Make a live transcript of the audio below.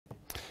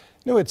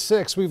New at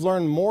 6, we've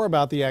learned more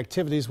about the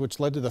activities which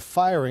led to the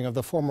firing of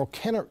the former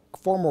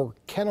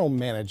kennel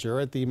manager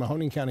at the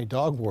Mahoning County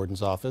Dog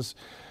Warden's office.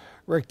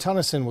 Rick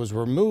Tunnison was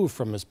removed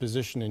from his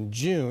position in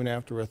June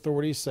after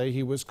authorities say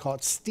he was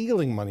caught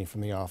stealing money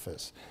from the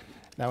office.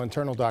 Now,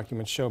 internal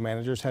documents show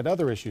managers had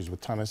other issues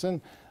with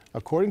Tunnison.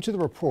 According to the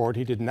report,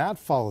 he did not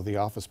follow the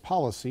office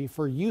policy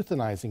for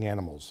euthanizing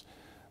animals.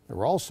 There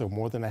were also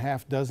more than a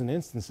half dozen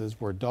instances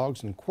where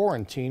dogs in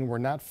quarantine were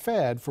not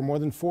fed for more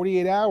than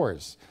 48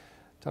 hours.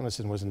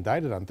 Tunnison was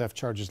indicted on theft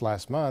charges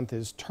last month.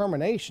 His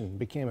termination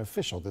became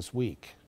official this week.